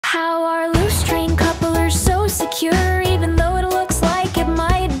How are loose string couplers so secure? Even though it looks like it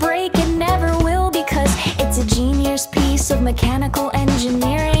might break, it never will, because it's a genius piece of mechanical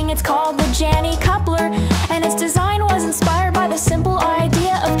engineering. It's called the Janney coupler, and its design was inspired by the simple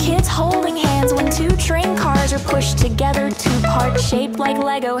idea of kids holding hands when two train cars are pushed together. Two parts shaped like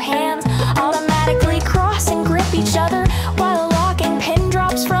Lego hands automatically cross and grip each other, while a locking pin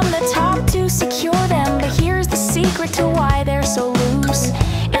drops from the top to secure them. But here's the secret to why they're so loose: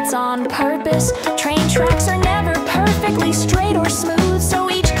 it's on purpose. Train tracks are never perfectly straight or smooth, so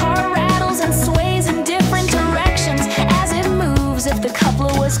each car rattles and sways in different directions as it moves. If the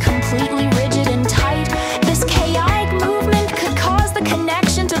coupler was completely rigid and tight, this chaotic movement could cause the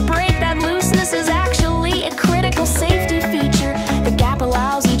connection to break. That looseness is actually a critical safety feature. The gap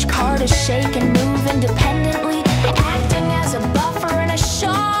allows each car to shake and move independently, acting as a buffer and a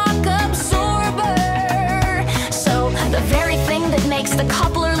shock absorber. So the very thing that makes the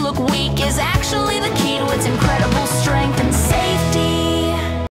coupler look weak